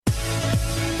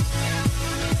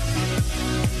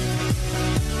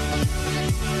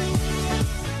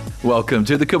Welcome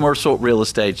to the Commercial Real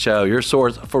Estate Show, your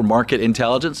source for market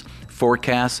intelligence,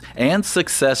 forecasts, and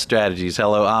success strategies.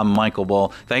 Hello, I'm Michael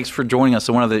Bull. Thanks for joining us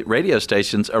on one of the radio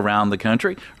stations around the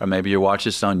country, or maybe you're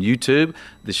watching us on YouTube,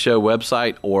 the show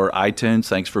website, or iTunes.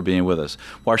 Thanks for being with us.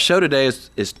 Well, our show today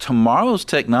is tomorrow's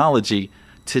technology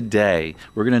today.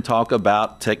 We're going to talk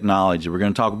about technology. We're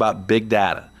going to talk about big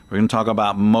data. We're going to talk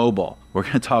about mobile. We're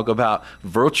going to talk about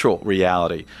virtual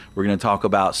reality. We're going to talk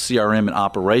about CRM and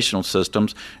operational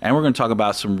systems. And we're going to talk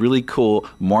about some really cool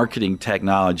marketing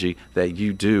technology that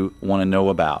you do want to know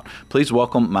about. Please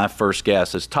welcome my first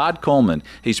guest. It's Todd Coleman.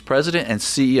 He's president and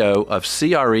CEO of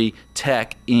CRE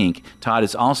Tech, Inc. Todd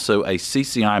is also a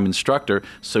CCIM instructor,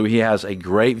 so he has a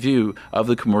great view of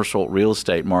the commercial real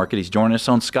estate market. He's joining us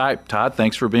on Skype. Todd,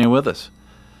 thanks for being with us.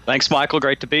 Thanks, Michael.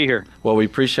 Great to be here. Well, we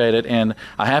appreciate it. And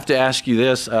I have to ask you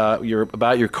this,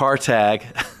 about your car tag.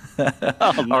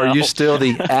 Oh, no. Are you still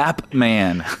the app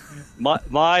man?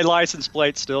 My license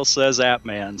plate still says App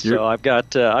Man, so I've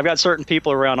got certain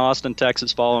people around Austin,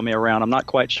 Texas following me around. I'm not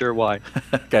quite sure why.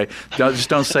 Okay, just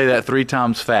don't say that 3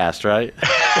 times fast, right?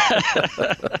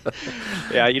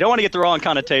 Yeah, you don't want to get the wrong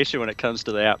connotation when it comes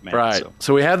to the App Man. Right.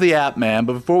 So we have the App Man,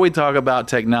 but before we talk about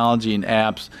technology and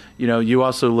apps, you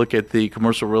also look at the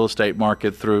commercial real estate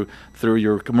market through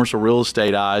your commercial real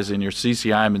estate eyes and your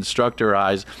CCIM instructor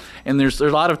eyes, and there's a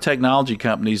lot of technology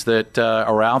companies that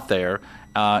are out there.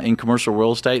 In commercial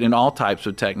real estate and all types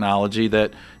of technology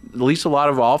that lease a lot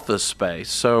of office space.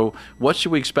 So what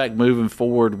should we expect moving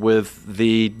forward with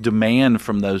the demand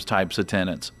from those types of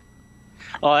tenants?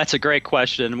 Oh, that's a great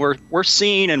question. We're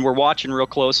seeing and we're watching real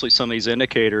closely some of these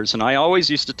indicators. And I always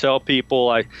used to tell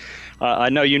people, I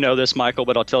know you know this, Michael,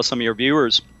 but I'll tell some of your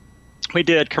viewers, we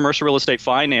did commercial real estate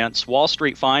finance, Wall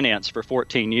Street finance for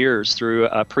 14 years through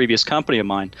a previous company of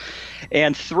mine.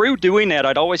 And through doing that,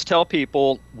 I'd always tell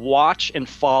people, watch and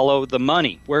follow the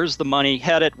money. Where's the money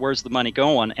headed? Where's the money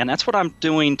going? And that's what I'm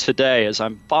doing today, is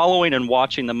I'm following and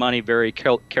watching the money very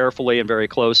carefully and very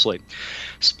closely.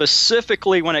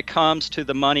 Specifically when it comes to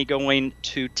the money going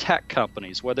to tech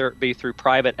companies, whether it be through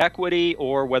private equity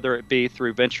or whether it be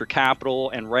through venture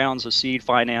capital and rounds of seed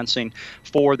financing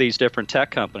for these different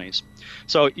tech companies.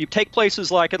 So you take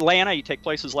places like Atlanta, you take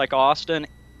places like Austin,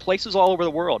 places all over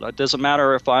the world. It doesn't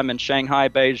matter if I'm in Shanghai,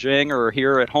 Beijing, or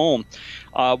here at home.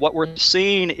 What we're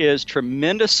seeing is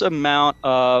tremendous amount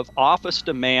of office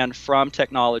demand from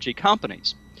technology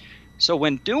companies. So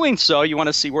when doing so, you want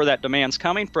to see where that demand's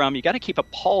coming from. You got to keep a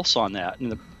pulse on that.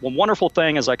 And the wonderful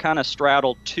thing is I kind of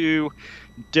straddle 2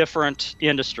 different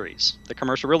industries, the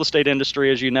commercial real estate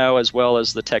industry, as you know, as well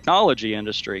as the technology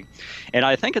industry. And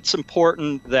I think it's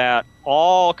important that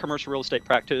all commercial real estate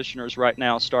practitioners right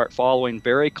now start following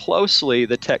very closely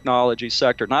the technology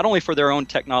sector, not only for their own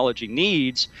technology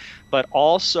needs, but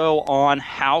also on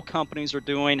how companies are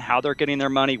doing, how they're getting their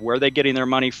money, where they're getting their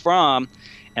money from,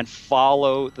 and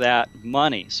follow that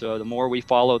money. So the more we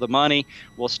follow the money,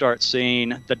 we'll start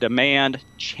seeing the demand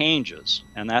changes.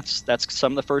 And that's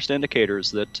some of the first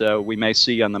indicators that we may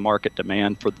see on the market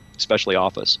demand for especially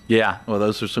office. Yeah, well,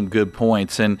 those are some good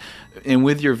points. And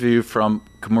with your view from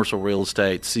commercial real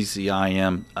estate,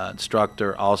 CCIM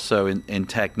instructor, also in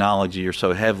technology you're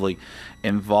so heavily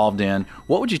involved in,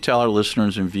 what would you tell our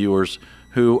listeners and viewers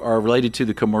who are related to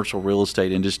the commercial real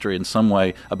estate industry in some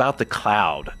way about the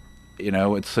cloud?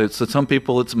 It's some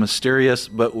people it's mysterious,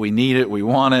 but we need it, we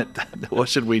want it. What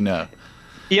should we know?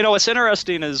 What's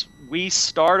interesting is we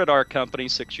started our company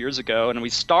 6 years ago, and we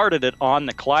started it on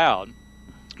the cloud.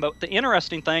 But the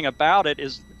interesting thing about it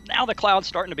is now the cloud's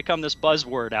starting to become this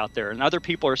buzzword out there, and other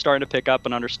people are starting to pick up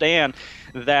and understand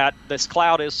that this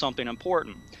cloud is something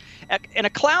important. And a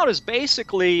cloud is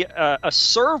basically a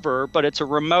server, but it's a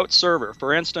remote server.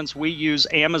 For instance, we use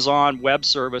Amazon Web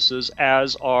Services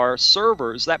as our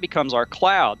servers. That becomes our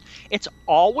cloud. It's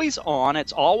always on.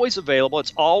 It's always available.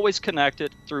 It's always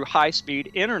connected through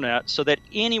high-speed internet so that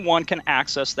anyone can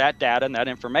access that data and that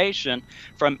information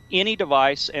from any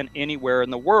device and anywhere in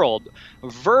the world,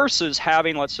 versus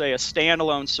having, let's say, a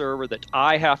standalone server that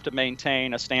I have to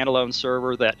maintain, a standalone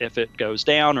server that if it goes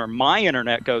down or my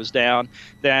internet goes down,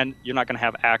 then you're not going to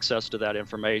have access to that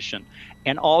information.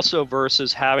 And also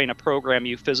versus having a program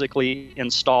you physically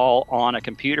install on a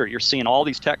computer. You're seeing all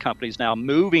these tech companies now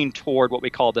moving toward what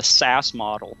we call the SaaS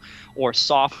model, or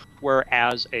software software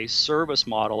as a service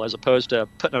model, as opposed to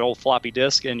putting an old floppy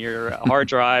disk in your hard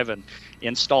drive and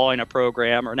installing a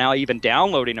program, or now even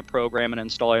downloading a program and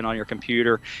installing it on your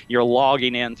computer. You're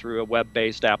logging in through a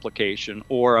web-based application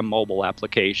or a mobile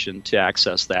application to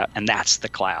access that, and that's the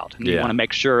cloud. And you want to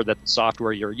make sure that the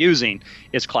software you're using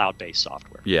is cloud-based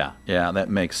software. Yeah, that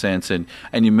makes sense. And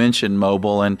you mentioned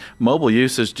mobile, and mobile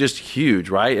use is just huge,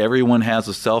 right? Everyone has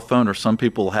a cell phone, or some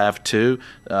people have two,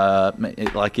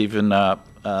 like even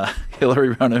Hillary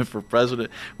running for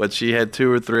president, but she had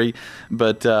two or three.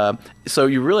 But so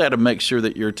you really have to make sure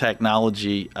that your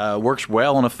technology works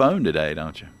well on a phone today,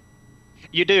 don't you?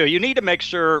 You do. You need to make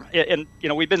sure, and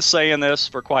we've been saying this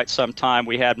for quite some time.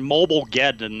 We had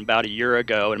Mobilegeddon about a year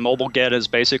ago, and Mobilegeddon is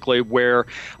basically where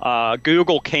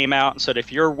Google came out and said,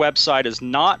 if your website is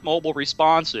not mobile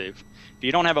responsive, if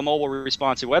you don't have a mobile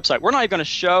responsive website, we're not even going to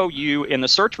show you in the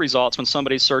search results when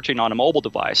somebody's searching on a mobile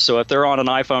device. So if they're on an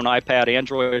iPhone, iPad,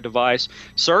 Android device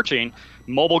searching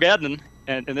Mobilegeddon,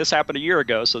 and this happened a year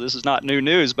ago, so this is not new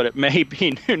news, but it may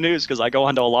be new news because I go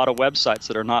onto a lot of websites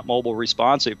that are not mobile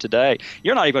responsive today.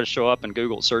 You're not even going to show up in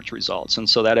Google search results, and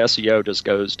so that SEO just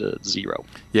goes to zero.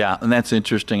 Yeah, and that's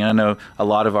interesting. I know a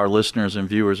lot of our listeners and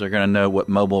viewers are going to know what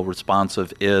mobile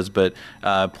responsive is, but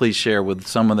please share with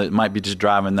someone that might be just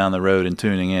driving down the road and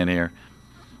tuning in here.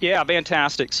 Yeah,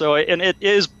 fantastic. So, and it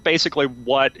is basically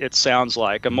what it sounds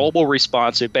like. A mobile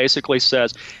responsive basically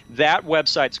says that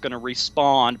website's going to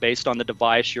respond based on the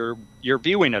device you're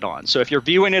viewing it on. So if you're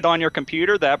viewing it on your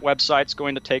computer, that website's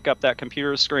going to take up that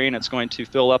computer screen. It's going to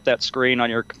fill up that screen on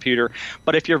your computer.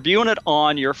 But if you're viewing it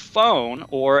on your phone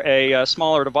or a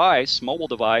smaller device, mobile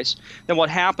device, then what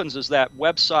happens is that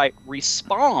website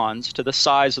responds to the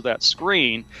size of that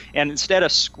screen. And instead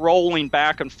of scrolling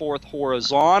back and forth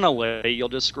horizontally, you'll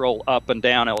just scroll up and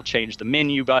down. It'll change the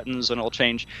menu buttons, and it'll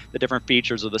change the different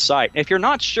features of the site. If you're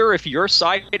not sure if your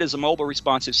site is a mobile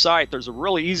responsive site, there's a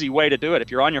really easy way to do it.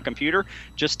 If you're on your computer,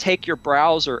 just take your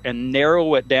browser and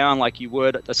narrow it down like you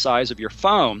would at the size of your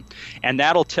phone, and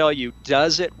that'll tell you,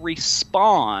 does it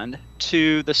respond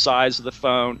to the size of the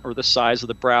phone or the size of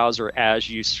the browser as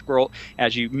you scroll,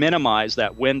 as you minimize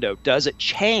that window? Does it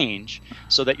change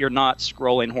so that you're not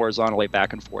scrolling horizontally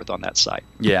back and forth on that site?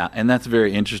 Yeah, and that's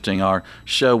very interesting. Our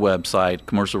show website,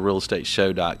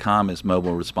 commercialrealestateshow.com, is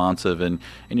mobile responsive, and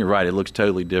you're right, it looks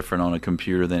totally different on a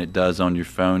computer than it does on your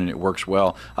phone, and it works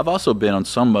well. I've also been on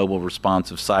some mobile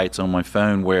responsive sites on my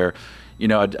phone where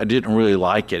I didn't really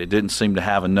like it. It didn't seem to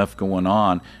have enough going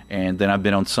on. And then I've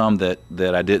been on some that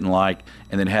I didn't like,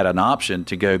 and then had an option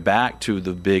to go back to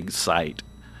the big site.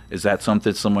 Is that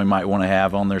something someone might want to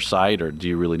have on their site, or do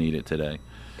you really need it today?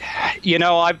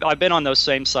 I've been on those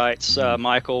same sites,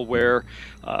 Michael, where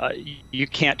you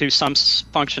can't do some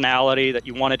functionality that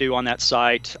you want to do on that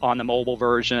site on the mobile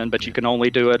version, but you can only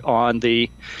do it on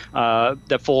the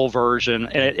full version.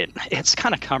 And it's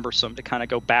kind of cumbersome to kind of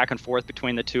go back and forth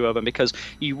between the two of them, because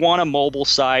you want a mobile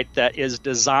site that is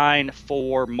designed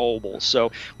for mobile.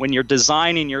 So when you're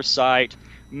designing your site,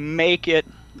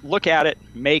 look at it,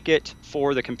 make it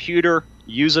for the computer.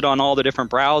 Use it on all the different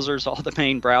browsers. All the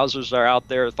main browsers are out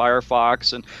there,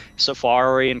 Firefox and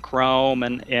Safari and Chrome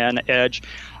and Edge.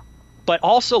 But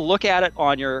also look at it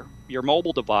on your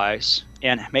mobile device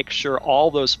and make sure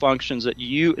all those functions that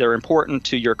are important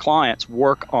to your clients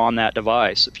work on that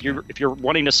device. If you're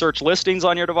wanting to search listings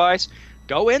on your device,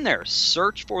 go in there,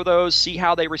 search for those, see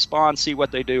how they respond, see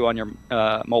what they do on your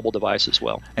mobile device as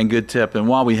well. And good tip. And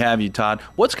while we have you, Todd,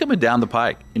 what's coming down the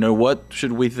pike? What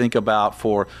should we think about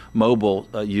for mobile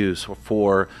use,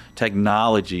 for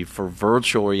technology, for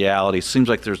virtual reality? Seems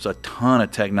like there's a ton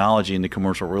of technology in the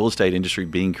commercial real estate industry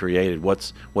being created.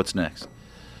 What's next?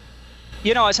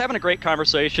 I was having a great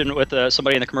conversation with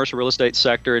somebody in the commercial real estate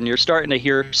sector, and you're starting to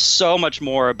hear so much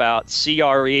more about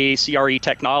CRE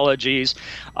technologies.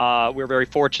 We're very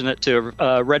fortunate to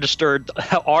have registered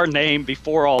our name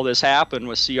before all this happened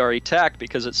with CRE Tech,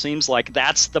 because it seems like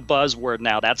that's the buzzword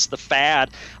now. That's the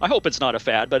fad. I hope it's not a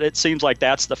fad, but it seems like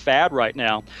that's the fad right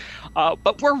now.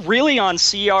 But we're really on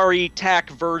CRE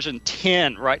Tech version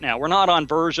 10 right now. We're not on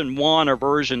version 1 or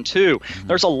version 2. Mm-hmm.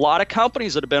 There's a lot of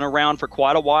companies that have been around for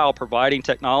quite a while providing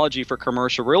technology for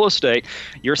commercial real estate.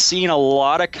 You're seeing a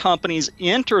lot of companies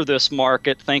enter this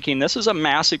market thinking this is a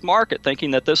massive market,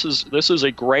 thinking that this is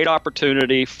a great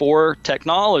opportunity for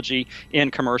technology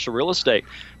in commercial real estate.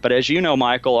 But as you know,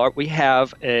 Michael, we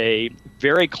have a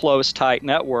very close, tight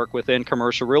network within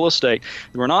commercial real estate.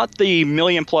 We're not the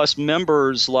million-plus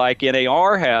members like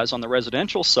NAR has on the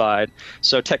residential side.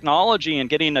 So technology and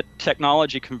getting a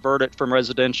technology converted from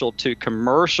residential to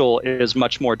commercial is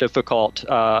much more difficult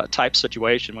type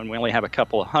situation when we only have a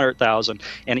couple of 100,000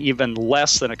 and even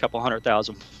less than a couple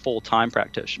 100,000 full-time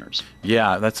practitioners.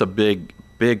 Yeah, that's a big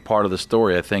part of the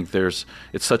story. I think it's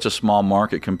such a small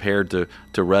market compared to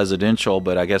residential,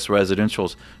 but I guess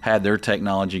residential's had their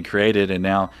technology created, and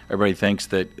now everybody thinks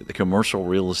that the commercial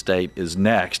real estate is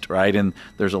next, right? And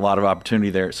there's a lot of opportunity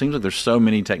there. It seems like there's so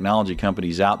many technology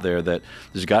companies out there that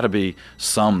there's got to be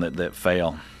some that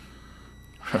fail.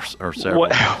 Or several.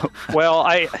 Well,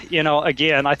 I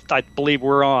believe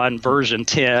we're on version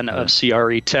 10 of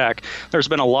CRE Tech. There's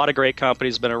been a lot of great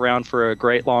companies, been around for a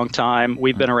great long time.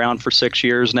 We've been around for 6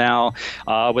 years now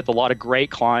with a lot of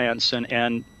great clients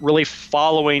and really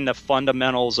following the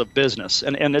fundamentals of business.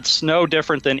 And it's no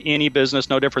different than any business,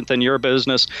 no different than your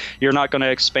business. You're not going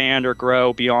to expand or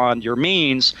grow beyond your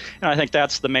means. And I think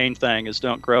that's the main thing is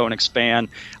don't grow and expand.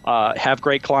 Have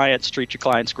great clients, treat your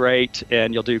clients great,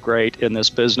 and you'll do great in this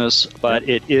business, but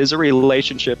it is a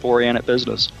relationship-oriented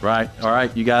business. Right. All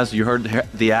right, you guys, you heard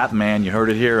the app man. You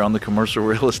heard it here on the Commercial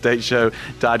Real Estate Show.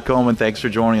 Todd Coleman, thanks for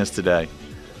joining us today.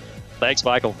 Thanks,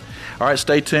 Michael. All right,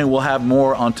 stay tuned. We'll have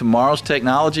more on tomorrow's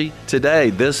technology. Today,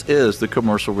 this is the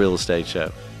Commercial Real Estate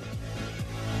Show.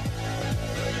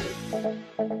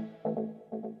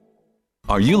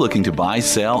 Are you looking to buy,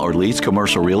 sell, or lease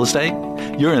commercial real estate?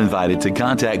 You're invited to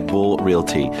contact Bull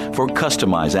Realty for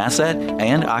customized asset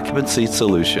and occupancy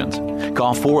solutions.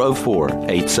 Call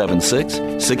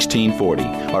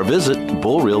 404-876-1640 or visit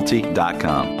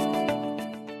bullrealty.com.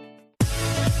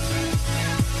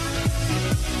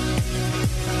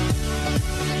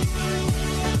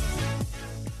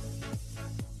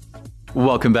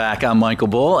 Welcome back. I'm Michael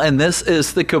Bull, and this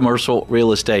is the Commercial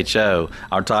Real Estate Show.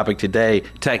 Our topic today,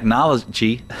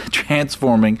 technology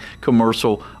transforming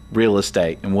commercial real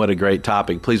estate. And what a great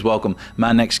topic. Please welcome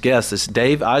my next guest. It's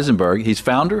Dave Eisenberg. He's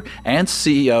founder and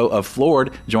CEO of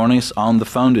Floored, joining us on the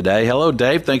phone today. Hello,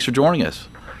 Dave. Thanks for joining us.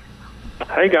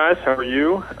 Hey, guys. How are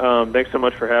you? Thanks so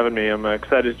much for having me. I'm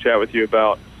excited to chat with you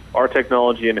about our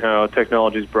technology and how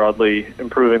technology is broadly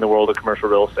improving the world of commercial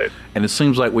real estate. And it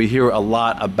seems like we hear a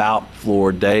lot about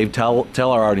Floored. Dave, tell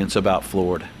our audience about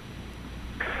Floored.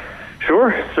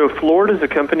 Sure. So Floored is a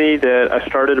company that I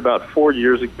started about 4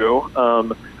 years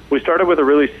ago. We started with a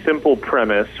really simple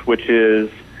premise, which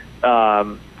is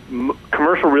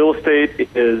commercial real estate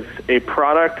is a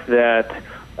product that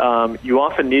you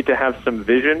often need to have some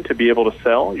vision to be able to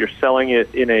sell. You're selling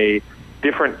it in a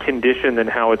different condition than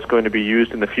how it's going to be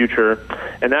used in the future.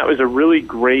 And that was a really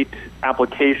great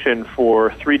application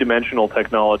for three-dimensional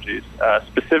technologies,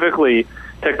 specifically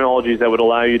technologies that would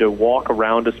allow you to walk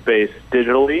around a space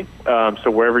digitally,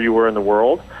 so wherever you were in the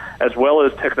world, as well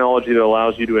as technology that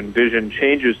allows you to envision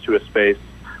changes to a space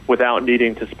without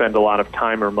needing to spend a lot of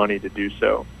time or money to do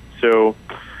so. So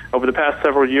over the past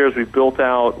several years, we've built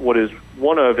out what is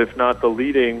one of, if not the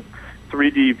leading,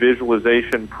 3D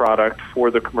visualization product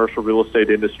for the commercial real estate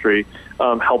industry,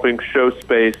 helping show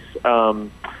space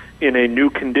in a new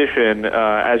condition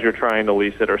as you're trying to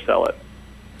lease it or sell it.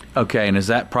 Okay, and is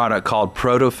that product called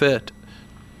ProtoFit?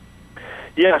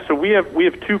 Yeah, so we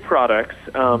have two products.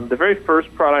 The very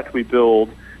first product we built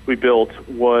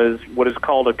was what is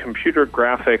called a computer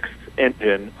graphics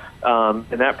engine, and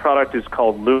that product is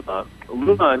called Luma.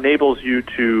 Luma enables you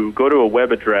to go to a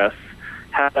web address,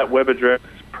 have that web address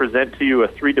present to you a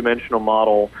three-dimensional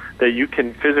model that you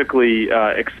can physically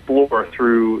explore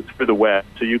through the web.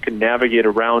 So you can navigate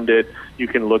around it, you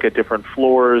can look at different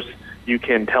floors, you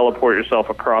can teleport yourself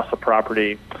across a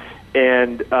property.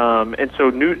 And so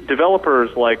new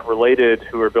developers like Related,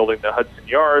 who are building the Hudson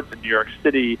Yards in New York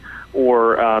City,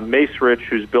 or Macerich,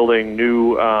 who's building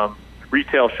new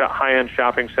retail high-end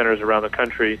shopping centers around the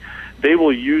country, they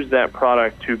will use that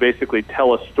product to basically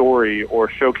tell a story or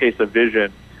showcase a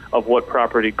vision of what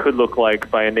property could look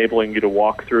like by enabling you to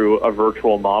walk through a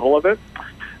virtual model of it.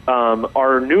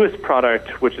 Our newest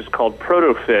product, which is called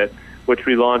ProtoFit, which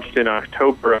we launched in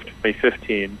October of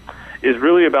 2015, is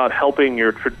really about helping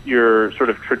your sort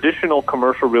of traditional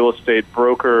commercial real estate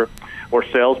broker or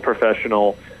sales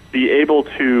professional be able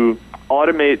to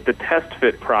automate the test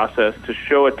fit process to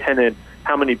show a tenant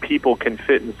how many people can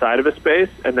fit inside of a space,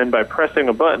 and then by pressing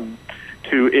a button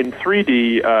to, in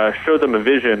 3D, show them a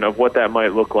vision of what that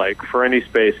might look like for any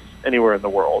space anywhere in the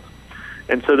world.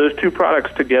 And so those two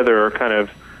products together are kind of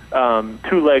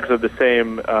two legs of the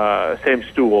same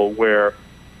stool, where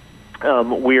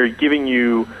we are giving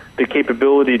you the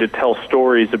capability to tell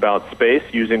stories about space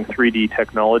using 3D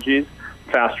technologies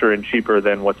faster and cheaper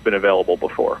than what's been available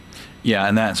before. Yeah,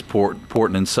 and that's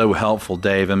important and so helpful,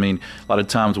 Dave. I mean, a lot of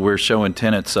times we're showing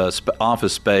tenants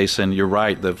office space, and you're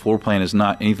right, the floor plan is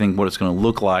not anything what it's going to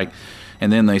look like.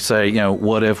 And then they say,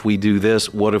 what if we do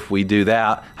this? What if we do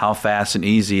that? How fast and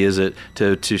easy is it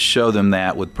to show them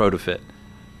that with ProtoFit?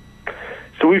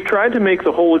 So we've tried to make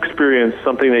the whole experience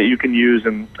something that you can use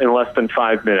in less than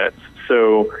 5 minutes.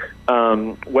 So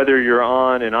whether you're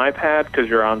on an iPad because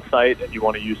you're on site and you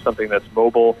want to use something that's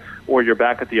mobile, or you're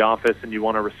back at the office and you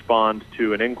want to respond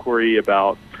to an inquiry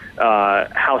about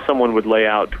how someone would lay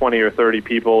out 20 or 30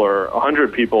 people or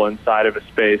 100 people inside of a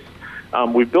space,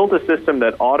 we've built a system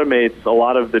that automates a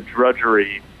lot of the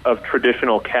drudgery of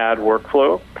traditional CAD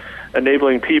workflow,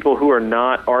 enabling people who are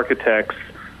not architects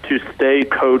to stay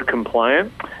code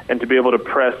compliant and to be able to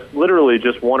press literally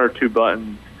just one or two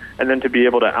buttons, and then to be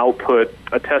able to output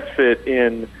a test fit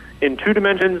in 2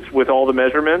 dimensions with all the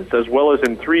measurements, as well as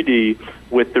in 3D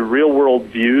with the real-world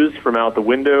views from out the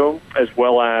window, as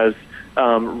well as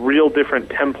real different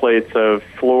templates of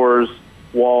floors,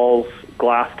 walls,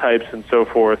 glass types, and so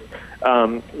forth,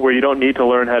 where you don't need to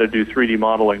learn how to do 3D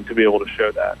modeling to be able to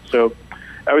show that. So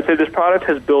I would say this product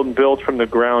has been built from the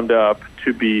ground up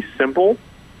to be simple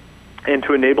and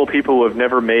to enable people who have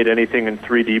never made anything in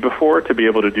 3D before to be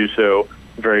able to do so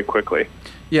very quickly.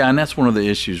 Yeah, and that's one of the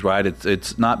issues, right?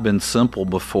 It's not been simple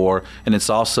before, and it's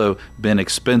also been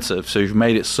expensive. So you've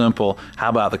made it simple. How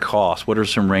about the cost? What are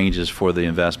some ranges for the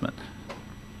investment?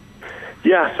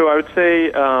 Yeah, so I would say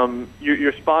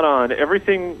you're spot on.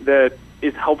 Everything that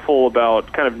is helpful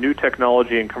about kind of new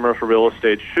technology in commercial real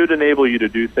estate should enable you to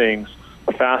do things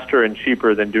faster and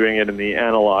cheaper than doing it in the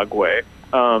analog way.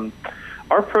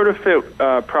 Our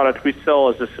ProtoFit product we sell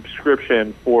as a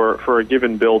subscription for a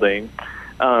given building.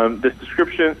 The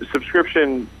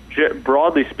subscription,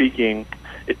 broadly speaking,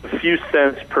 is a few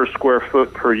cents per square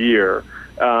foot per year.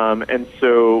 And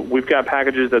so we've got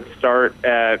packages that start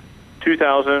at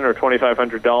 $2,000 or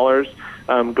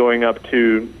 $2,500, going up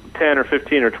to $10,000 or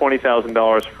 $15,000 or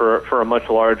 $20,000 for a much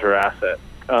larger asset.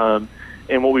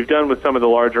 And what we've done with some of the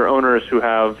larger owners who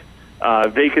have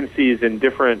vacancies in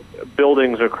different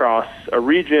buildings across a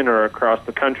region or across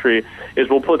the country is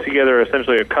we'll put together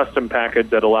essentially a custom package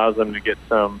that allows them to get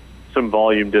some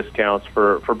volume discounts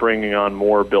for bringing on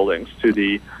more buildings to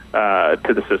the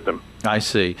system. I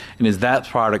see. And is that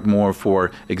product more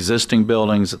for existing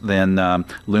buildings than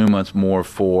Luma's more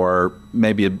for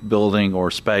maybe a building or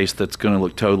space that's going to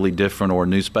look totally different, or a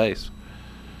new space?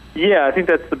 Yeah, I think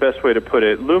that's the best way to put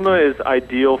it. Luma is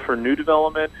ideal for new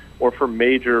development or for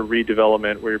major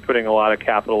redevelopment where you're putting a lot of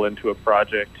capital into a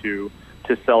project to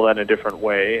sell that in a different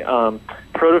way.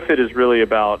 ProtoFit is really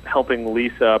about helping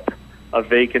lease up a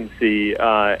vacancy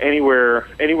anywhere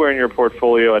in your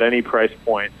portfolio at any price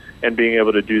point and being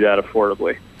able to do that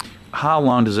affordably. How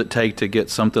long does it take to get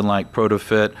something like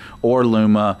ProtoFit or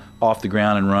Luma off the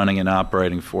ground and running and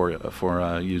operating for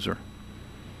a user?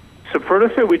 So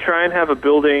ProtoFit, we try and have a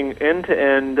building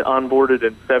end-to-end onboarded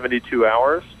in 72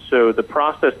 hours. So the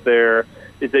process there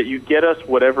is that you get us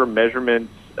whatever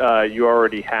measurements you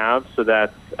already have. So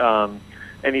that's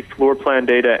any floor plan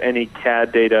data, any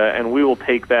CAD data, and we will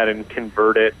take that and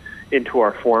convert it into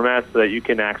our format so that you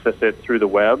can access it through the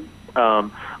web.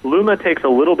 Luma takes a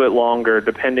little bit longer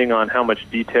depending on how much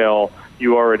detail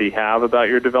you already have about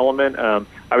your development.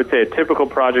 I would say a typical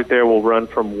project there will run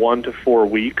from 1 to 4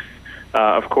 weeks.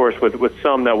 Of course, with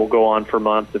some that will go on for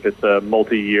months if it's a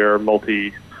multi-year,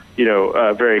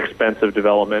 very expensive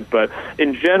development. But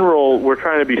in general, we're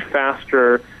trying to be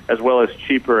faster as well as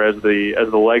cheaper as the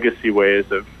legacy ways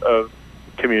of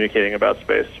communicating about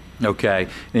space. Okay.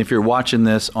 And if you're watching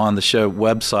this on the show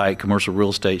website,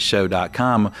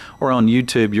 commercialrealestateshow.com, or on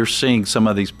YouTube, you're seeing some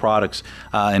of these products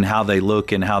and how they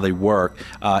look and how they work.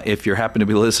 If you happen to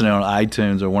be listening on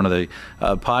iTunes or one of the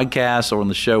podcasts or on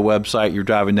the show website, you're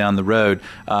driving down the road,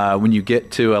 when you get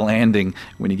to a landing,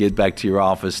 when you get back to your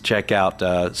office, check out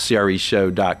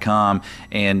CREshow.com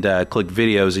and click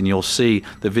videos, and you'll see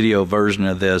the video version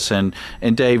of this. And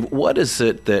Dave, what is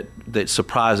it that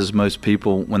surprises most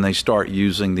people when they start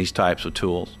using these types of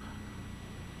tools?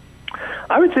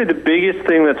 I would say the biggest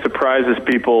thing that surprises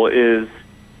people is,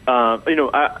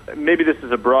 maybe this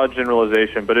is a broad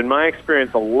generalization, but in my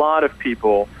experience, a lot of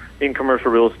people in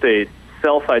commercial real estate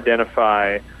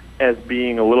self-identify as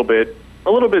being a little bit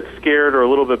scared or a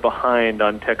little bit behind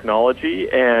on technology.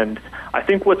 And I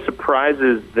think what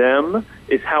surprises them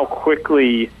is how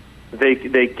quickly they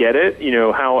get it,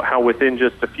 how within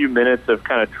just a few minutes of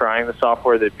kind of trying the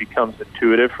software that becomes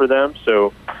intuitive for them.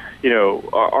 So,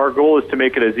 our goal is to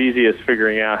make it as easy as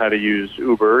figuring out how to use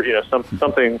Uber,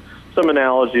 some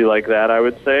analogy like that, I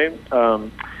would say.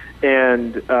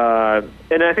 And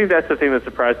I think that's the thing that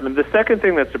surprises them. The second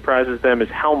thing that surprises them is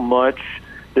how much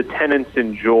the tenants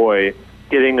enjoy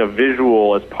getting a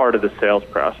visual as part of the sales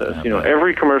process.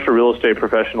 Every commercial real estate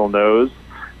professional knows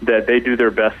that they do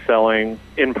their best selling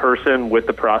in person with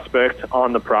the prospect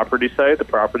on the property site, the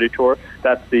property tour.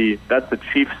 That's the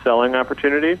chief selling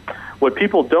opportunity. What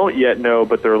people don't yet know,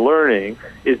 but they're learning,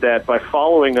 is that by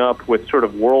following up with sort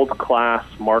of world-class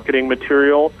marketing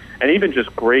material and even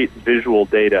just great visual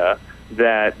data,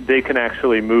 that they can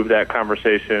actually move that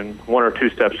conversation one or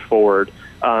two steps forward,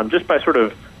 just by sort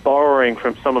of borrowing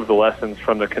from some of the lessons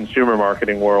from the consumer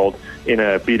marketing world in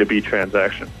a B2B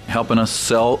transaction. Helping us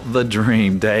sell the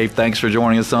dream. Dave, thanks for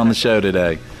joining us on the show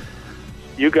today.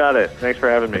 You got it. Thanks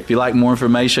for having me. If you'd like more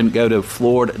information, go to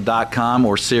Floored.com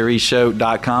or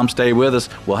SeriesShow.com. Stay with us.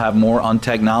 We'll have more on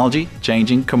technology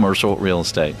changing commercial real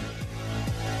estate.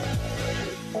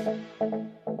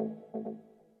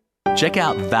 Check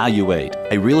out Valuate,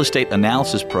 a real estate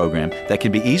analysis program that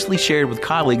can be easily shared with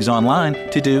colleagues online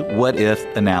to do what-if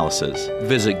analysis.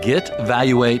 Visit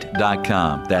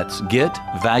GetValuate.com. That's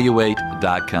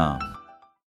GetValuate.com.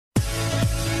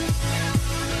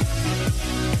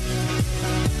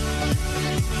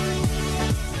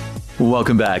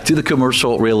 Welcome back to the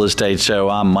Commercial Real Estate Show.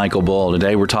 I'm Michael Bull.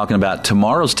 Today we're talking about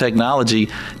tomorrow's technology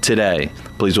today.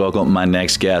 Please welcome my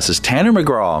next guest is Tanner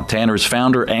McGraw. Tanner is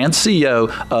founder and CEO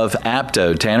of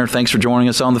Apto. Tanner, thanks for joining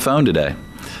us on the phone today.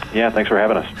 Yeah, thanks for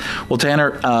having us. Well,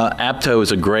 Tanner, Apto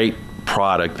is a great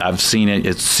product. I've seen it.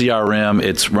 It's CRM.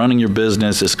 It's running your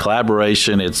business. It's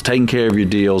collaboration. It's taking care of your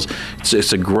deals.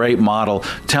 It's a great model.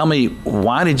 Tell me,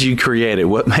 why did you create it?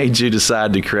 What made you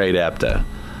decide to create Apto?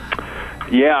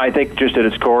 Yeah, I think just at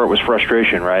its core, it was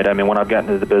frustration, right? I mean, when I got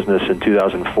into the business in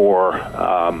 2004,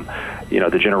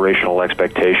 the generational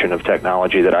expectation of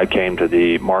technology that I came to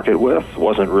the market with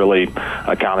wasn't really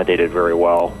accommodated very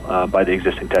well by the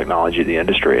existing technology of the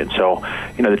industry. And so,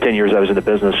 the 10 years I was in the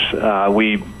business,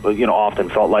 we, often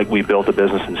felt like we built a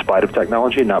business in spite of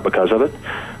technology, not because of it.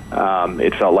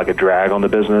 It felt like a drag on the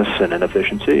business and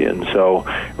inefficiency. And so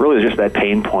really just that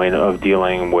pain point of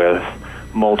dealing with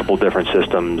multiple different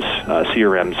systems,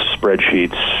 CRMs,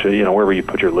 spreadsheets, wherever you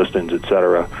put your listings, et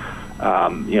cetera.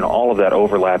 All of that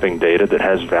overlapping data that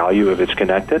has value if it's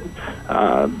connected.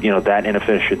 That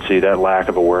inefficiency, that lack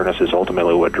of awareness is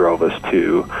ultimately what drove us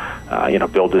to,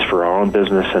 build this for our own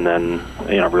business, and then,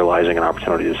 realizing an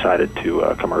opportunity, decided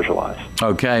to commercialize.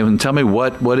 Okay, and tell me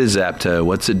what is Apto?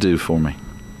 What's it do for me?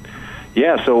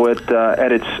 Yeah, so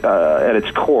at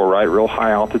its core, right, real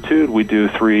high altitude, we do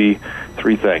three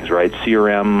things, right?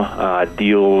 CRM,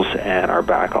 deals, and our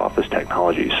back office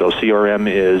technology. So CRM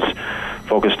is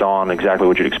focused on exactly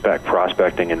what you'd expect,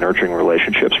 prospecting and nurturing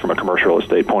relationships from a commercial real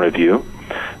estate point of view.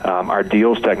 Our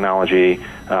deals technology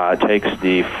takes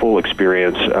the full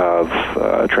experience of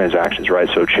transactions, right?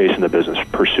 So chasing the business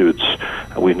pursuits.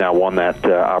 We've now won that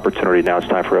opportunity. Now it's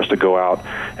time for us to go out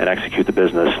and execute the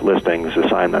business listings,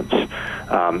 assignments.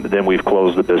 Then we've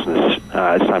closed the business.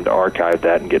 It's time to archive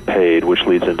that and get paid, which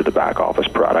leads into the back office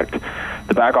product.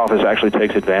 The back office actually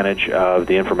takes advantage of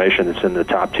the information that's in the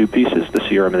top two pieces, the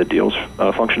CRM and the deals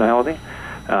functionality,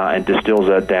 and distills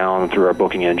that down through our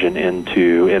booking engine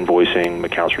into invoicing,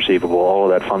 accounts receivable, all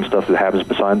of that fun stuff that happens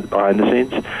behind the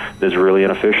scenes that's really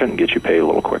inefficient and gets you paid a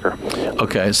little quicker.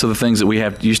 Okay, so the things that we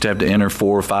used to have to enter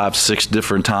 4, 5, 6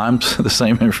 different times, the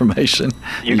same information.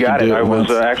 You got it. I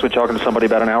was actually talking to somebody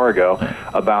about an hour ago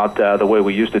about the way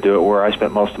we used to do it, where I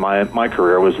spent most of my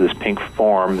career was this pink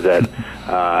form that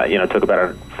took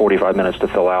about 45 minutes to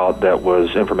fill out. That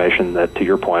was information that, to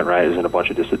your point, right, is in a bunch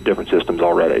of different systems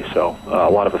already. So a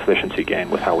lot of efficiency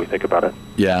gain with how we think about it.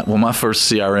 Yeah, well, my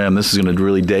first CRM, this is going to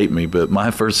really date me, but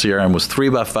my first CRM was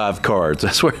 3x5 cards.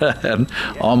 That's where I had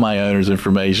all my owner's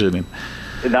information.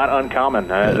 And not uncommon.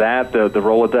 The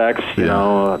Rolodex,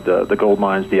 the gold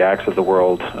mines, the Axe of the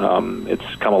world.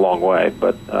 It's come a long way,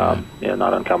 but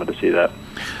not uncommon to see that.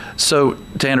 So,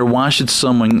 Tanner, why should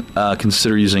someone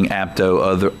consider using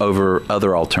Apto over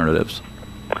other alternatives?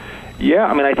 Yeah,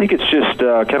 I mean, I think it's just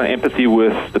kind of empathy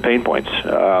with the pain points.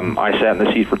 I sat in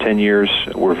the seat for 10 years.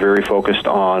 We're very focused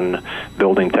on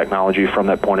building technology from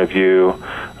that point of view,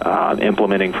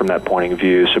 implementing from that point of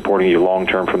view, supporting you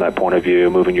long-term from that point of view,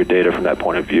 moving your data from that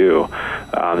point of view.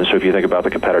 And so if you think about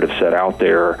the competitive set out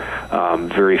there,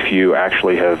 very few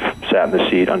actually have sat in the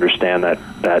seat, understand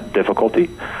that difficulty.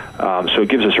 So it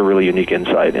gives us a really unique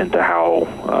insight into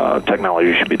how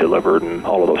technology should be delivered and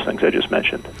all of those things I just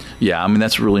mentioned. Yeah, I mean,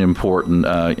 that's really important.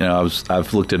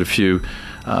 I've looked at a few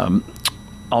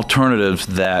alternatives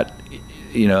that,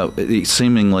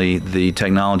 seemingly the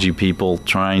technology people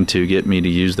trying to get me to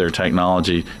use their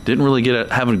technology didn't really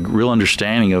have a real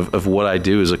understanding of what I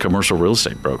do as a commercial real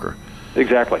estate broker.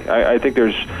 Exactly. I think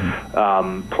there's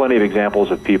plenty of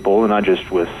examples of people, not just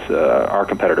with our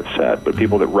competitive set, but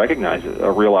people that recognize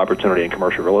a real opportunity in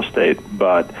commercial real estate,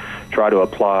 but try to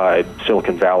apply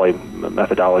Silicon Valley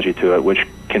methodology to it, which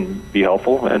can be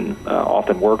helpful and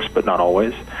often works, but not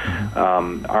always.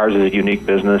 Ours is a unique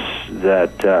business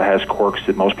that has quirks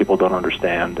that most people don't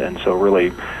understand, and so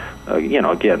really,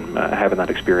 having that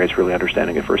experience, really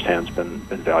understanding it firsthand has been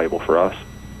valuable for us.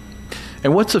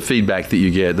 And what's the feedback that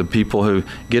you get, the people who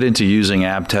get into using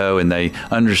Apto and they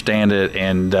understand it,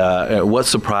 and what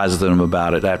surprises them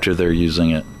about it after they're using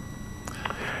it?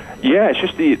 Yeah, it's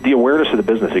just the awareness of the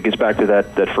business. It gets back to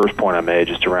that first point I made,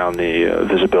 just around the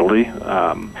visibility.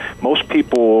 Most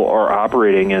people are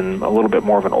operating in a little bit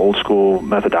more of an old school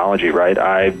methodology, right?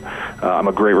 I'm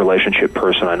a great relationship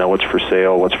person. I know what's for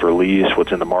sale, what's for lease,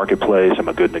 what's in the marketplace. I'm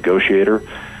a good negotiator.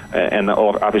 And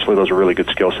obviously those are really good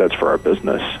skill sets for our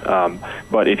business.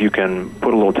 But if you can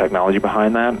put a little technology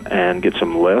behind that and get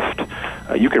some lift,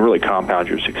 you can really compound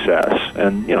your success.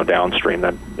 And, downstream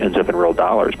that ends up in real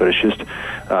dollars. But it's just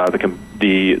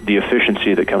the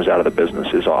efficiency that comes out of the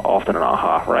business is often an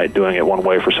aha, right? Doing it one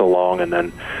way for so long and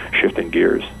then shifting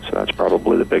gears. So that's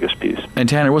probably the biggest piece. And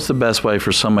Tanner, what's the best way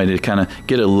for somebody to kind of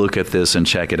get a look at this and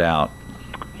check it out?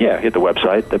 Yeah, hit the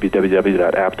website,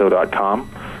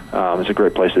 www.apto.com. It's a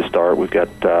great place to start. We've got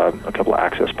a couple of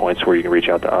access points where you can reach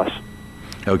out to us.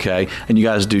 Okay. And you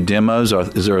guys do demos, or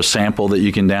is there a sample that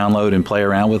you can download and play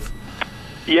around with?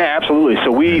 Yeah, absolutely.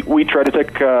 So we try to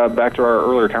take, back to our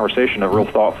earlier conversation, a real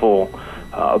thoughtful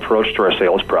approach to our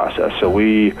sales process. So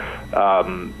we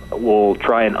will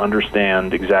try and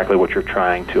understand exactly what you're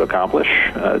trying to accomplish.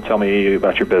 Tell me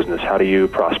about your business. How do you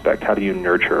prospect? How do you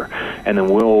nurture? And then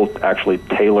we'll actually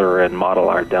tailor and model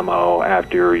our demo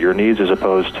after your needs, as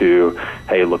opposed to,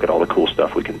 hey, look at all the cool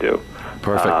stuff we can do.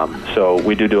 Perfect. So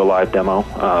we do a live demo,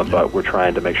 but we're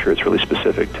trying to make sure it's really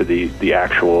specific to the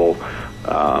actual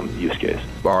use case.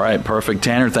 All right, perfect.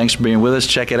 Tanner, thanks for being with us.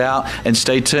 Check it out and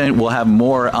stay tuned. We'll have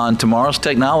more on tomorrow's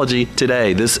technology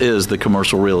today. This is the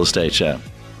Commercial Real Estate Show.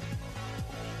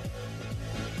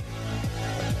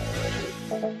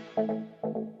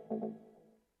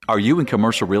 Are you in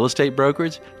commercial real estate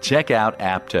brokerage? Check out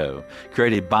Apto.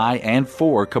 Created by and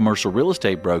for commercial real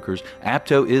estate brokers,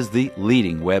 Apto is the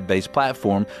leading web-based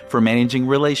platform for managing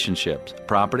relationships,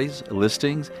 properties,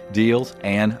 listings, deals,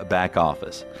 and back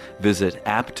office. Visit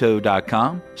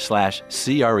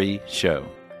apto.com/CRE show.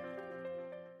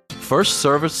 First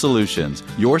Service Solutions,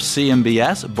 your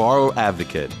CMBS borrower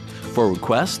advocate. For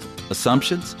requests,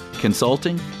 assumptions,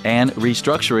 consulting, and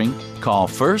restructuring, call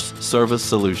First Service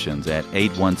Solutions at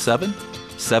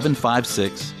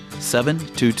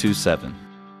 817-756-7227.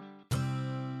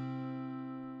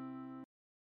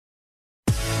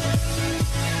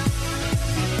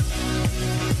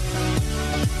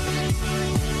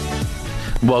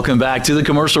 Welcome back to the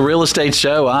Commercial Real Estate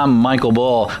Show. I'm Michael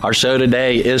Bull. Our show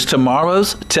today is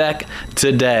Tomorrow's Tech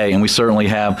Today, and we certainly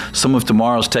have some of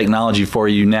tomorrow's technology for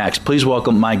you next. Please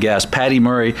welcome my guest, Patty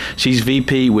Murray. She's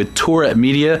VP with Tura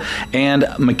Media, and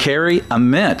McCary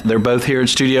Ament. They're both here in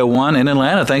Studio One in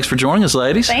Atlanta. Thanks for joining us,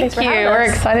 ladies. Thank you. We're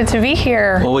excited to be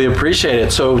here. Well, we appreciate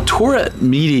it. So, Tura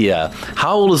Media,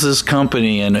 how old is this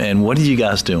company, and what are you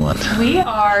guys doing? We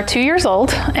are 2 years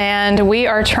old, and we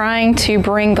are trying to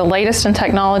bring the latest in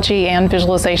technology and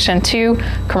visualization to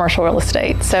commercial real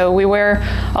estate. So we wear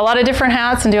a lot of different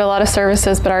hats and do a lot of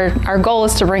services, but our goal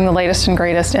is to bring the latest and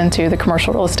greatest into the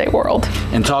commercial real estate world.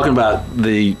 And talking about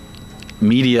the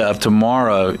media of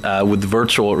tomorrow with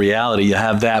virtual reality, you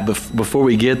have that. Before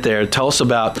we get there, tell us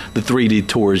about the 3D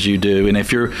tours you do. And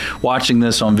if you're watching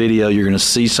this on video, you're going to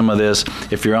see some of this.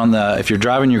 If you're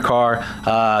driving your car,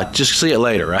 just see it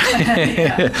later, right?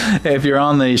 If you're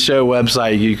on the show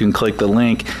website, you can click the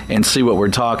link and see what we're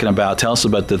talking about. Tell us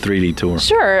about the 3D tour.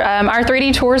 Sure. Our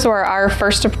 3D tours were our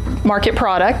first market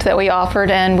product that we offered,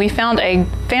 and we found a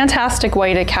fantastic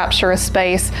way to capture a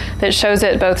space that shows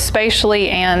it both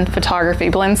spatially and photography,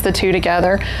 blends the two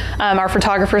together. Our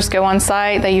photographers go on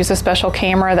site. They use a special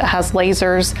camera that has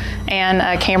lasers and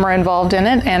a camera involved in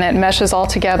it, and it meshes all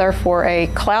together for a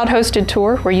cloud-hosted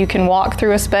tour where you can walk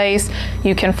through a space,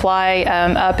 you can fly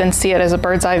up and see it as a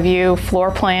bird's eye view, floor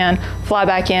plan, fly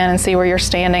back in and see where you're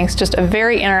standing. It's just a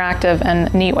very interactive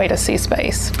and neat way to see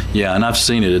space. Yeah, and I've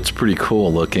seen it. It's pretty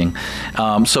cool looking.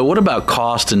 So what about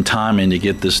cost and timing to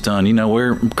get get this done. You know,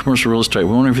 we're commercial real estate.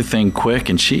 We want everything quick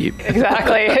and cheap.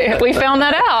 Exactly. We found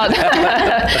that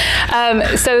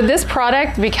out. So this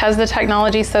product, because the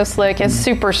technology is so slick, is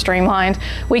super streamlined.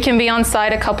 We can be on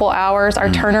site a couple hours. Our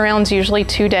turnaround's usually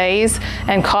 2 days,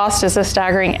 and cost is a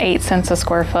staggering 8 cents a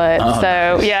square foot. Oh,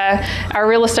 So nice. yeah, our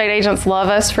real estate agents love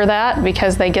us for that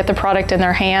because they get the product in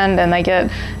their hand and they get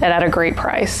it at a great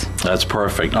price. That's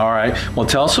perfect. All right. Well,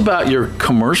 tell us about your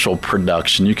commercial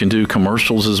production. You can do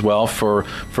commercials as well for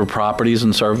properties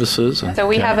and services. So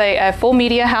we have a full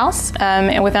media house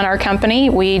and within our company.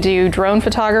 We do drone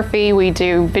photography, we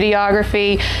do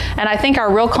videography, and I think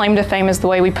our real claim to fame is the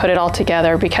way we put it all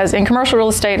together, because in commercial real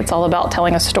estate, it's all about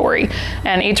telling a story.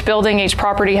 And each building, each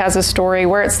property has a story,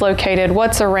 where it's located,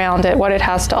 what's around it, what it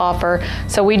has to offer.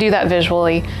 So we do that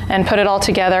visually and put it all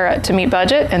together to meet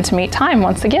budget and to meet time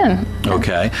once again.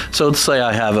 Okay. So let's say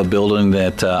I have a building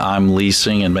that I'm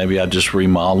leasing, and maybe I just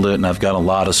remodeled it and I've got a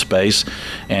lot of space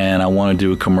and I want to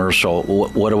do a commercial.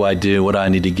 What do I do? What do I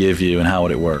need to give you, and how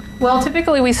would it work? Well,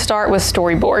 typically we start with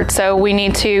storyboard. So we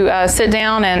need to sit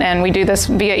down, and we do this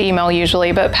via email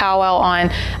usually, but powwow on,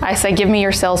 I say, give me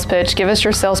your sales pitch. Give us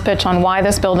your sales pitch on why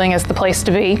this building is the place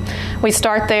to be. We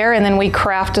start there, and then we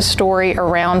craft a story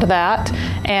around that,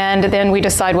 and then we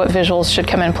decide what visuals should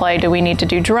come in play. Do we need to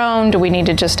do drone? Do we need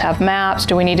to just have maps?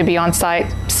 Do we need to be on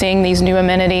site seeing these new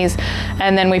amenities?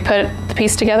 And then we put the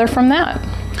piece together from that.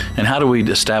 And how do we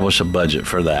establish a budget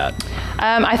for that?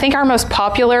 I think our most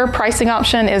popular pricing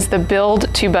option is the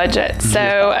build to budget. So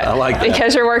I like that.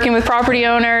 Because you're working with property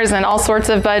owners and all sorts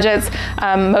of budgets,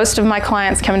 most of my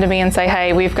clients come to me and say,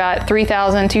 hey, we've got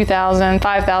 $3,000, $2,000,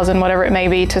 $5,000, whatever it may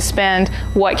be to spend.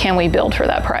 What can we build for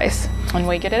that price? And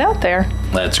we get it out there.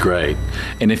 That's great.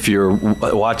 And if you're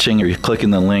watching or you're clicking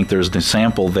the link, there's the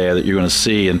sample there that you're going to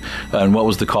see. And what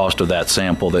was the cost of that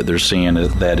sample that they're seeing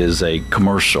that is a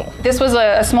commercial? This was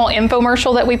a small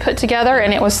infomercial that we put together,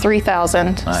 and it was $3,000.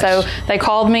 Nice. So they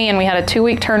called me, and we had a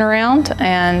 2-week turnaround,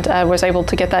 and I was able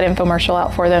to get that infomercial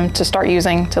out for them to start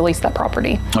using to lease that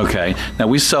property. Okay. Now,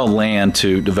 we sell land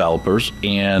to developers,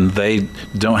 and they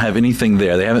don't have anything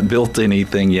there. They haven't built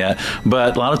anything yet.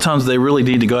 But a lot of times they really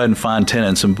need to go ahead and find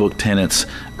tenants and book tenants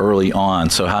early on.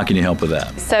 So how can you help with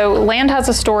that? So land has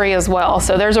a story as well.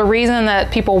 So there's a reason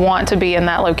that people want to be in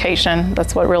that location.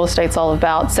 That's what real estate's all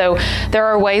about. So there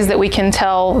are ways that we can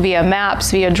tell via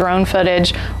maps, via drone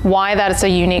footage, why that is a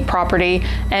unique property.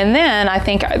 And then I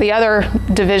think the other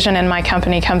division in my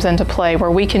company comes into play, where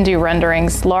we can do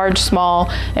renderings, large, small,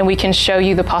 and we can show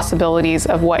you the possibilities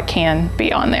of what can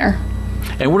be on there.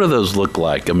 And what do those look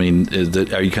like? I mean,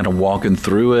 are you kind of walking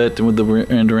through it with the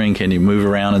rendering? Can you move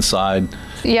around inside?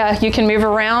 Yeah, you can move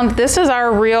around. This is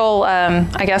our real,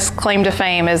 I guess, claim to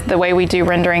fame is the way we do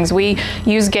renderings. We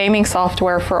use gaming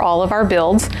software for all of our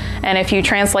builds. And if you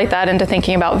translate that into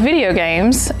thinking about video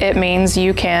games, it means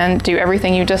you can do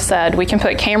everything you just said. We can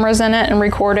put cameras in it and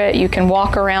record it. You can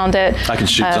walk around it. I can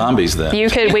shoot zombies then.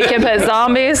 We can put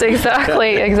zombies.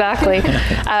 Exactly.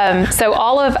 So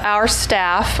all of our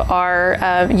staff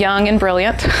are young and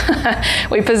brilliant.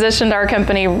 We positioned our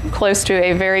company close to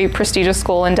a very prestigious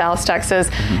school in Dallas, Texas.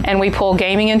 And we pull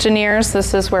gaming engineers.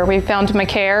 This is where we found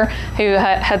McCare, who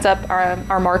heads up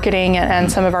our marketing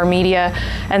and some of our media.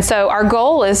 And so our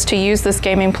goal is to use this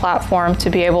gaming platform to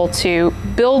be able to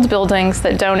build buildings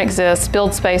that don't exist,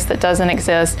 build space that doesn't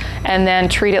exist, and then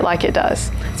treat it like it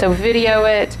does. So video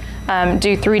it,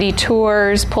 do 3D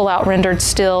tours, pull out rendered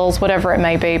stills, whatever it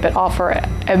may be, but offer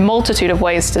a multitude of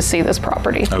ways to see this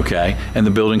property. Okay, and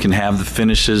the building can have the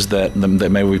finishes that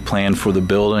maybe we planned for the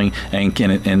building,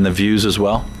 and the views as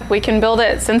well? We can build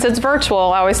it, since it's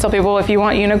virtual. I always tell people, if you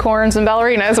want unicorns and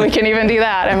ballerinas, we can even do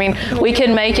that. I mean, we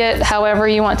can make it however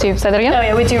you want to. Say that again? Oh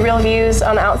yeah, we do real views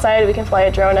on the outside. We can fly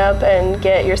a drone up and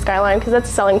get your skyline, because that's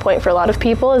a selling point for a lot of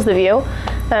people, is the view.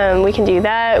 We can do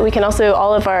that. We can also,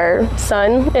 all of our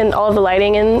sun and all of the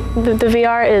lighting in the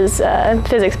VR is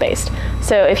physics-based.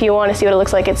 So if you want to see what it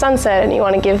looks like at sunset and you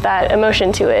want to give that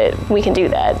emotion to it, we can do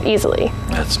that easily.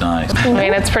 That's nice. I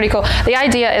mean, it's pretty cool. The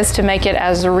idea is to make it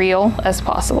as real as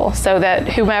possible, so that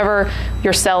whomever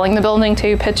you're selling the building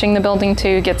to, pitching the building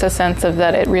to, gets a sense of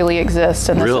that it really exists.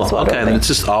 And Real? This is what Okay, then it's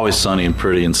just always sunny and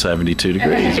pretty and 72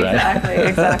 degrees, right?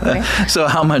 Exactly. So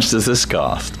how much does this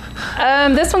cost?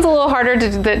 This one's a little harder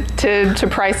to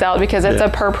price out, because it's a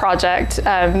per project.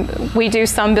 We do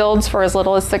some builds for as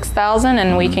little as $6,000,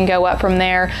 and we can go up from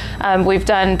there. We've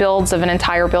done builds of an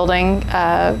entire building,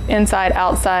 inside,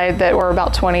 outside, that were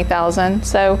about $20,000.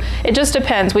 So it just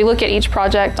depends. We look at each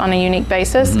project on a unique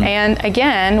basis, and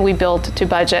again, we build to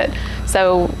budget.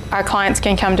 So our clients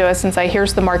can come to us and say,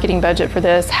 here's the marketing budget for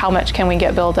this, how much can we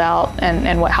get billed out, and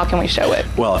how can we show it?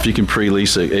 Well, if you can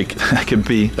pre-lease it, it could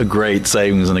be a great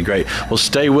savings and a great, well,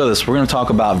 stay with us. We're going to talk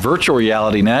about virtual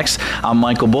reality next. I'm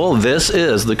Michael Bull. This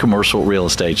is the Commercial Real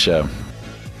Estate Show.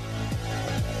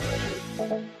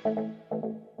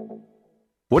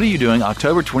 What are you doing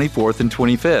October 24th and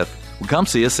 25th? Well, come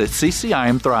see us at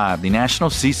CCIM Thrive, the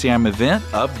national CCIM event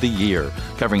of the year.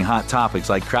 Covering hot topics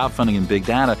like crowdfunding and big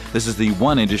data, this is the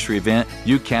one industry event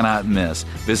you cannot miss.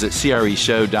 Visit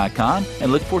CREshow.com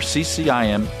and look for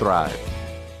CCIM Thrive.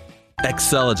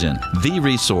 Xceligent, the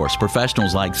resource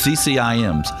professionals like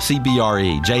CCIMs,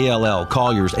 CBRE, JLL,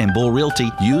 Colliers, and Bull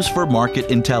Realty use for market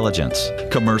intelligence.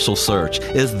 Commercial Search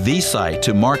is the site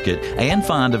to market and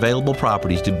find available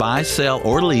properties to buy, sell,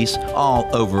 or lease all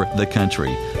over the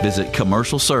country. Visit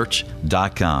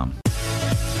CommercialSearch.com.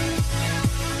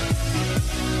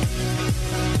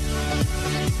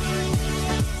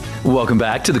 Welcome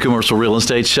back to the Commercial Real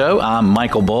Estate Show. I'm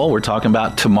Michael Bull. We're talking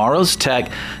about tomorrow's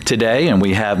tech today, and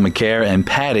we have McCare and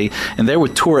Patty, and they're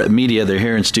with Turret Media. They're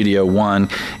here in Studio One.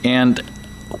 And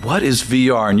what is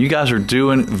VR? And you guys are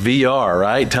doing VR,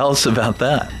 right? Tell us about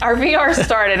that. Our VR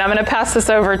started, I'm going to pass this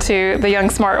over to the young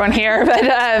smart one here, but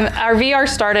our VR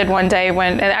started one day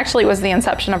when, and actually it was the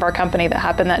inception of our company that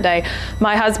happened that day.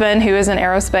 My husband, who is in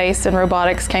aerospace and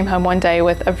robotics, came home one day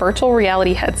with a virtual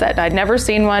reality headset. I'd never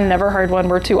seen one, never heard one.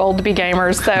 We're too old to be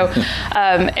gamers. So,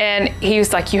 and he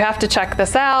was like, you have to check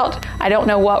this out. I don't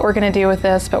know what we're going to do with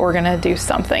this, but we're going to do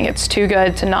something. It's too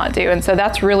good to not do. And so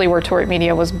that's really where Turret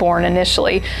Media was born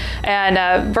initially.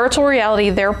 And virtual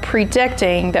reality, they're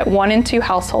predicting that 1 in 2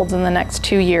 households in the next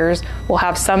 2 years will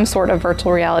have some sort of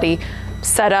virtual reality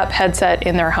setup headset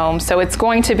in their home. So it's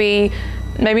going to be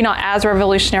maybe not as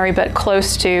revolutionary, but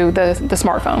close to the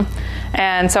smartphone.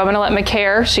 And so I'm going to let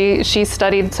McCare, she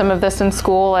studied some of this in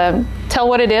school, tell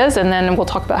what it is, and then we'll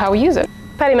talk about how we use it.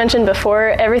 Patty mentioned before,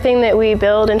 everything that we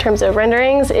build in terms of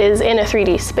renderings is in a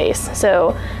 3D space.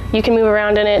 So you can move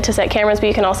around in it to set cameras, but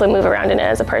you can also move around in it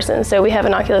as a person. So we have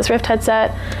an Oculus Rift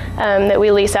headset that we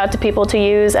lease out to people to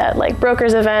use at like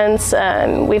brokers events.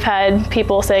 We've had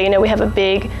people say, we have a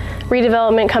big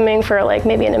redevelopment coming for like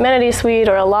maybe an amenity suite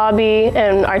or a lobby,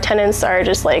 and our tenants are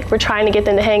just like, we're trying to get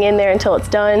them to hang in there until it's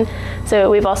done.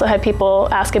 So we've also had people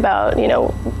ask about,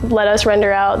 let us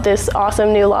render out this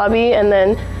awesome new lobby and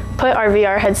then put our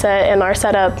VR headset and our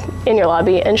setup in your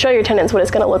lobby and show your tenants what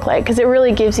it's going to look like, because it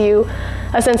really gives you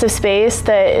a sense of space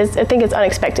that is, I think it's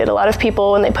unexpected. A lot of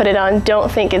people, when they put it on,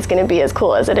 don't think it's going to be as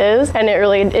cool as it is, and it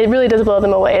really does blow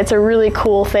them away. It's a really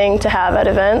cool thing to have at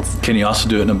events. Can you also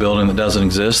do it in a building that doesn't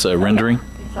exist, rendering?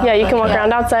 Yeah, you can walk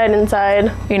around outside, inside.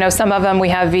 Some of them we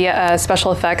have via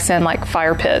special effects in like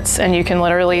fire pits, and you can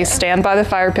literally stand by the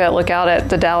fire pit, look out at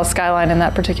the Dallas skyline in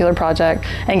that particular project,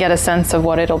 and get a sense of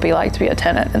what it'll be like to be a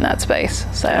tenant in that space.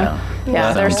 So,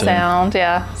 there's sound.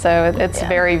 So it's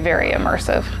very, very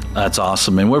immersive. That's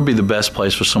awesome. And where would be the best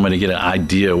place for somebody to get an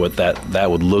idea what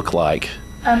that would look like?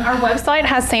 Our website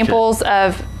has samples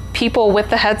of people with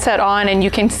the headset on, and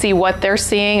you can see what they're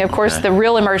seeing. Of course, the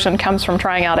real immersion comes from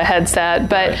trying out a headset,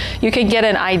 but you can get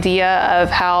an idea of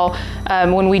how,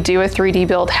 when we do a 3D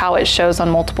build, how it shows on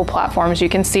multiple platforms. You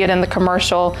can see it in the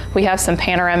commercial. We have some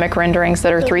panoramic renderings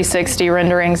that are 360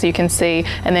 renderings you can see,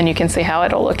 and then you can see how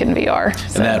it'll look in VR.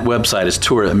 And that website is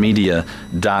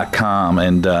turretmedia.com,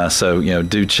 and so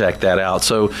do check that out.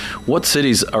 So what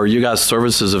cities are you guys'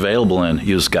 services available in?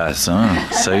 You guys, so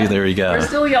there you go. We're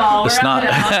still y'all. It's not.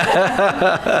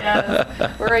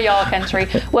 Yes, we're a y'all country.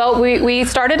 Well, we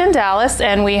started in Dallas,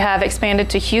 and we have expanded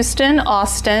to Houston,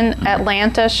 Austin,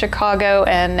 Atlanta, Chicago,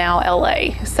 and now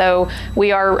LA. So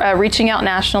we are reaching out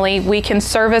nationally. We can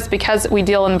service, because we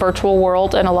deal in the virtual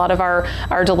world, and a lot of our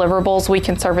deliverables we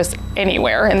can service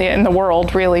anywhere in the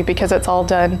world, really, because it's all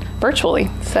done virtually.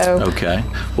 So okay.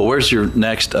 Well, where's your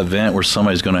next event where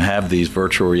somebody's going to have these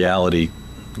virtual reality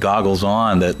goggles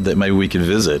on that maybe we can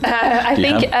visit? I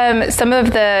think some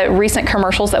of the recent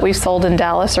commercials that we've sold in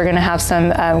Dallas are going to have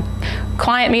some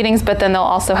client meetings, but then they'll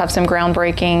also have some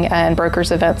groundbreaking and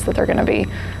brokers events that they're going to be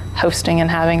hosting and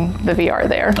having the VR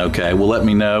there. Okay, well, let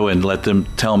me know and let them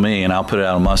tell me, and I'll put it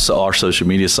out on our social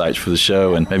media sites for the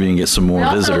show, and maybe you can get some more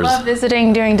visitors. I love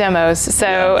visiting, doing demos.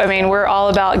 So, I mean, we're all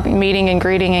about meeting and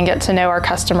greeting and get to know our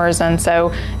customers, and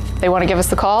so they want to give us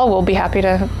the call, we'll be happy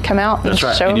to come out and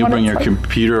show them. And you bring your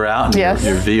computer out, your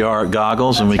VR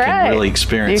goggles, and we can really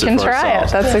experience it for ourselves. You can try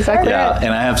it. That's exactly right.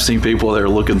 And I have seen people that are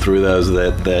looking through those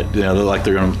that they're like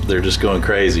they're just going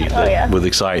crazy with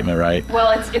excitement, right?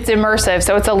 Well, it's immersive,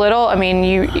 so it's a little. I mean,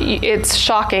 it's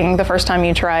shocking the first time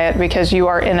you try it because you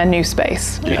are in a new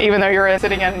space, even though you're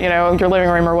sitting in your living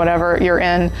room or whatever. You're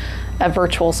in a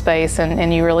virtual space,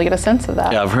 and you really get a sense of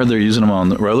that. Yeah, I've heard they're using them on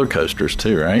the roller coasters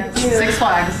too, right? Six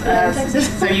Flags.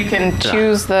 So you can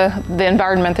choose the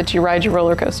environment that you ride your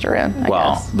roller coaster in.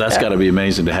 Wow, that's got to be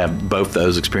amazing to have both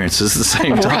those experiences at the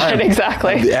same time. Right,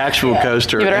 exactly. The actual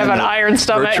coaster. You better have an iron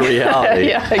stomach. Virtual reality.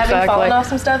 Yeah, exactly. Having fallen off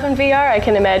some stuff in VR, I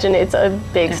can imagine it's a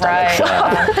big stomach.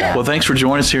 Right. Well, thanks for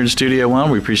joining us here in Studio One.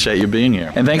 We appreciate you being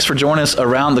here. And thanks for joining us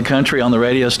around the country on the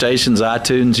radio stations,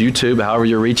 iTunes, YouTube, however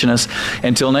you're reaching us.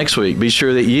 Until next week, be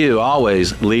sure that you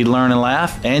always lead, learn, and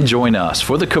laugh, and join us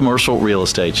for the Commercial Real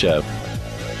Estate Show.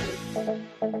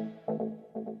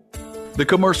 The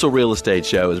Commercial Real Estate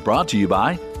Show is brought to you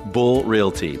by Bull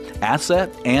Realty, Asset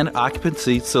and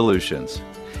Occupancy Solutions,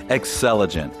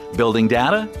 Xceligent, building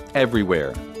data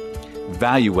everywhere,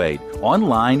 Valuate,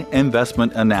 online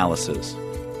investment analysis,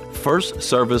 First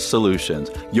Service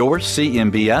Solutions, your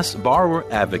CMBS borrower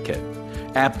advocate,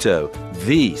 Apto,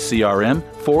 the CRM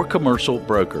for commercial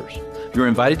brokers. You're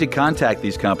invited to contact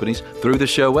these companies through the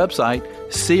show website,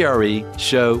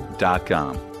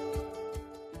 CREshow.com.